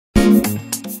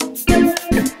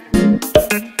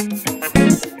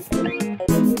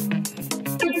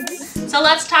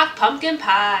Let's talk pumpkin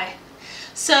pie.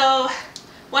 So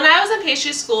when I was in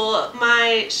pastry school,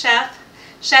 my chef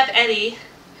Eddie,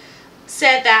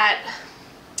 said that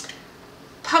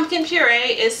pumpkin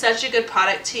puree is such a good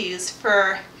product to use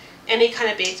for any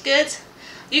kind of baked goods.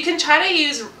 You can try to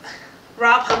use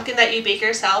raw pumpkin that you bake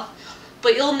yourself,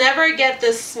 but you'll never get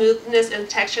the smoothness and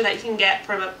texture that you can get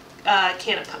from a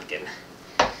can of pumpkin.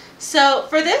 So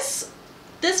for this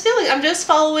filling, I'm just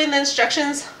following the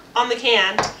instructions on the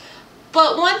can.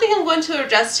 But one thing I'm going to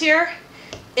adjust here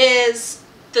is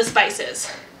the spices.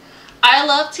 I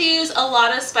love to use a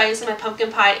lot of spice in my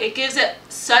pumpkin pie. It gives it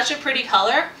such a pretty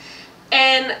color,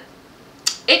 and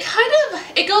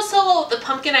it goes so well with the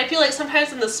pumpkin. I feel like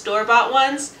sometimes in the store-bought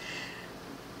ones,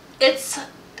 it's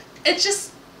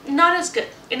just not as good.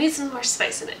 It needs some more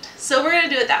spice in it. So we're gonna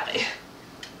do it that way.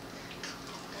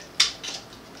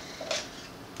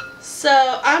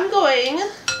 So I'm going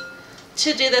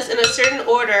to do this in a certain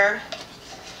order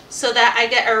so that I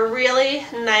get a really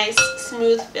nice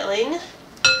smooth filling.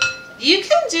 You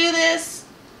can do this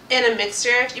in a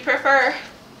mixer if you prefer,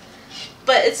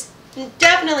 but it's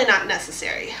definitely not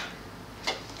necessary.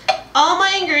 All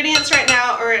my ingredients right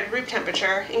now are at room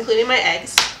temperature, including my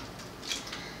eggs.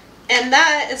 And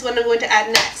that is what I'm going to add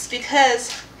next,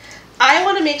 because I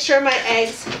want to make sure my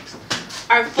eggs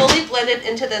are fully blended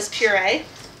into this puree.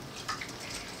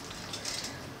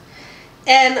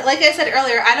 And like I said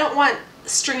earlier, I don't want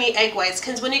stringy egg whites,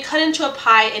 because when you cut into a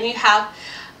pie and you have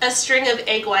a string of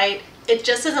egg white, it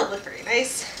just doesn't look very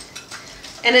nice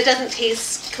and it doesn't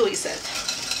taste cohesive.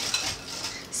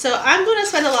 So I'm going to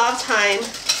spend a lot of time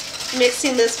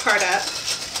mixing this part up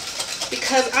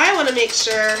because I want to make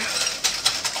sure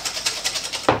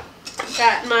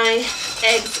that my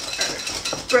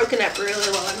eggs are broken up really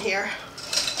well in here.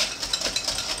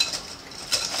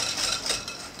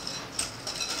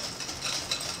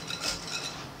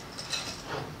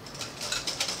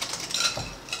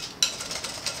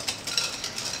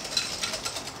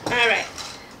 Alright,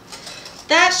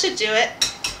 that should do it.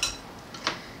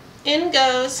 In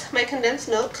goes my condensed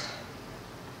milk.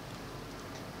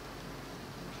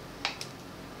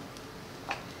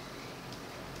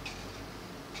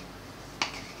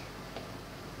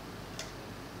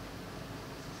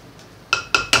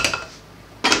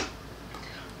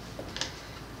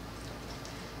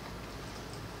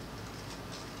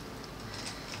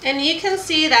 And you can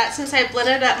see that since I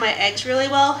blended up my eggs really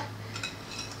well,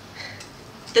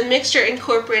 the mixture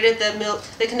incorporated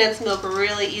the condensed milk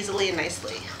really easily and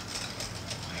nicely.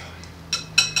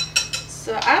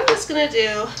 So I'm just going to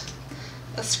do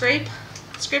a scrape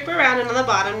around and on the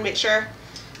bottom to make sure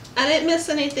I didn't miss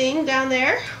anything down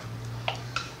there.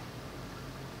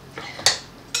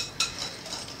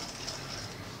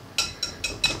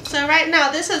 So right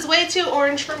now this is way too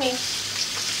orange for me.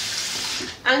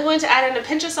 I'm going to add in a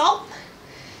pinch of salt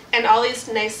and all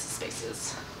these nice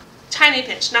spices. Tiny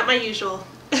pinch, not my usual.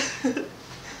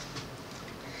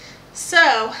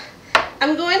 So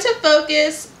I'm going to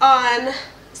focus on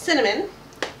cinnamon.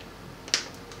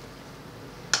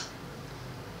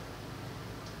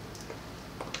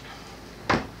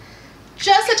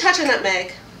 Just a touch of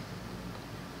nutmeg.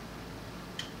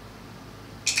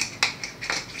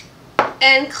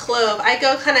 And clove. I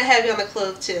go kind of heavy on the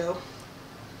clove too,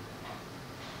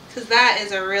 because that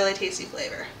is a really tasty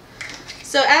flavor.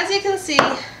 So as you can see,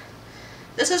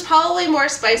 this is probably more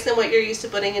spice than what you're used to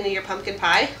putting into your pumpkin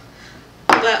pie,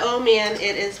 but oh man,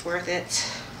 it is worth it.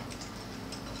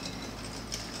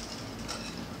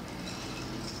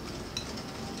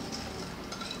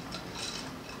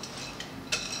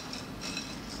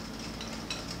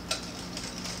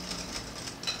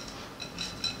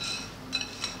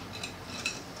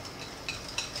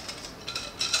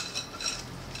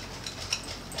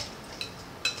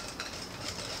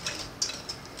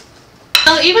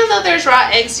 So even though there's raw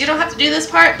eggs, you don't have to do this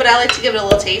part, but I like to give it a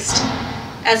little taste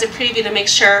as a preview to make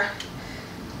sure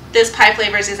this pie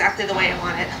flavor is exactly the way I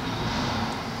want it.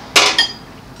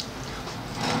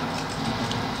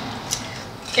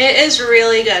 It is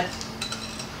really good.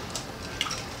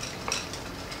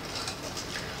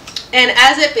 And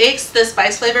as it bakes, the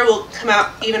spice flavor will come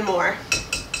out even more.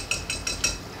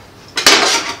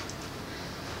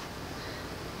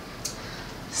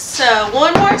 So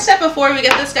one more step before we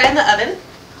get this guy in the oven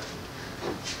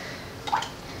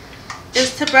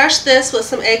is to brush this with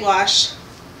some egg wash.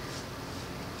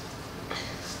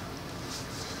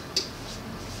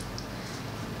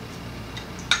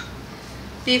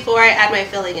 Before I add my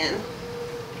filling in.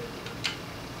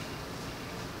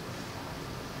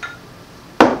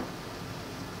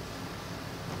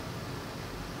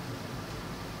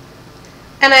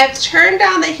 And I've turned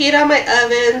down the heat on my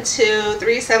oven to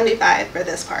 375 for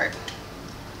this part.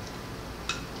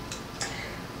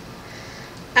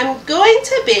 I'm going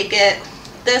to bake it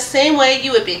the same way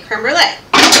you would bake creme brulee,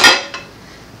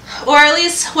 or at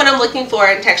least what I'm looking for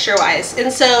in texture wise.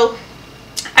 And so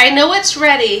I know it's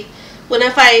ready when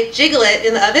if I jiggle it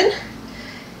in the oven,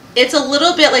 it's a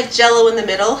little bit like jello in the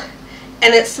middle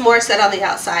and it's more set on the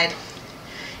outside.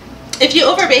 If you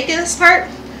overbake this part,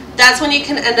 that's when you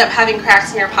can end up having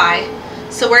cracks in your pie.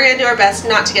 So we're going to do our best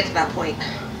not to get to that point.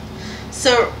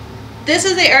 So this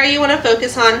is the area you want to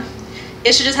focus on.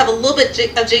 It should just have a little bit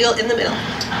of jiggle in the middle.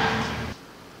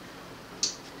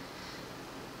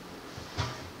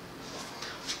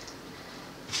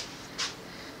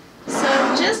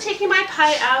 So just taking my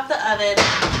pie out of the oven,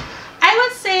 I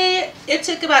would say it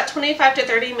took about 25 to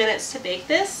 30 minutes to bake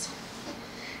this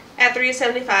at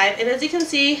 375. And as you can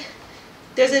see,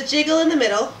 there's a jiggle in the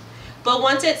middle, but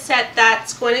once it's set,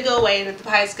 that's going to go away and the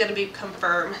pie is going to become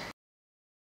firm.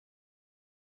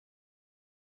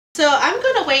 So I'm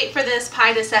going to wait for this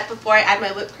pie to set before I add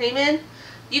my whipped cream in.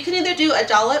 You can either do a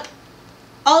dollop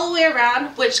all the way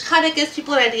around, which kind of gives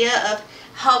people an idea of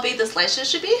how big the slices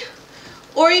should be,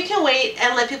 or you can wait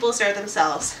and let people serve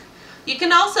themselves. You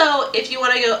can also, if you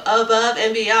want to go above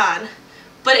and beyond,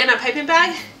 put it in a piping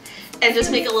bag and just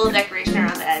make a little decoration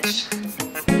around the edge.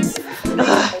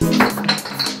 Ugh.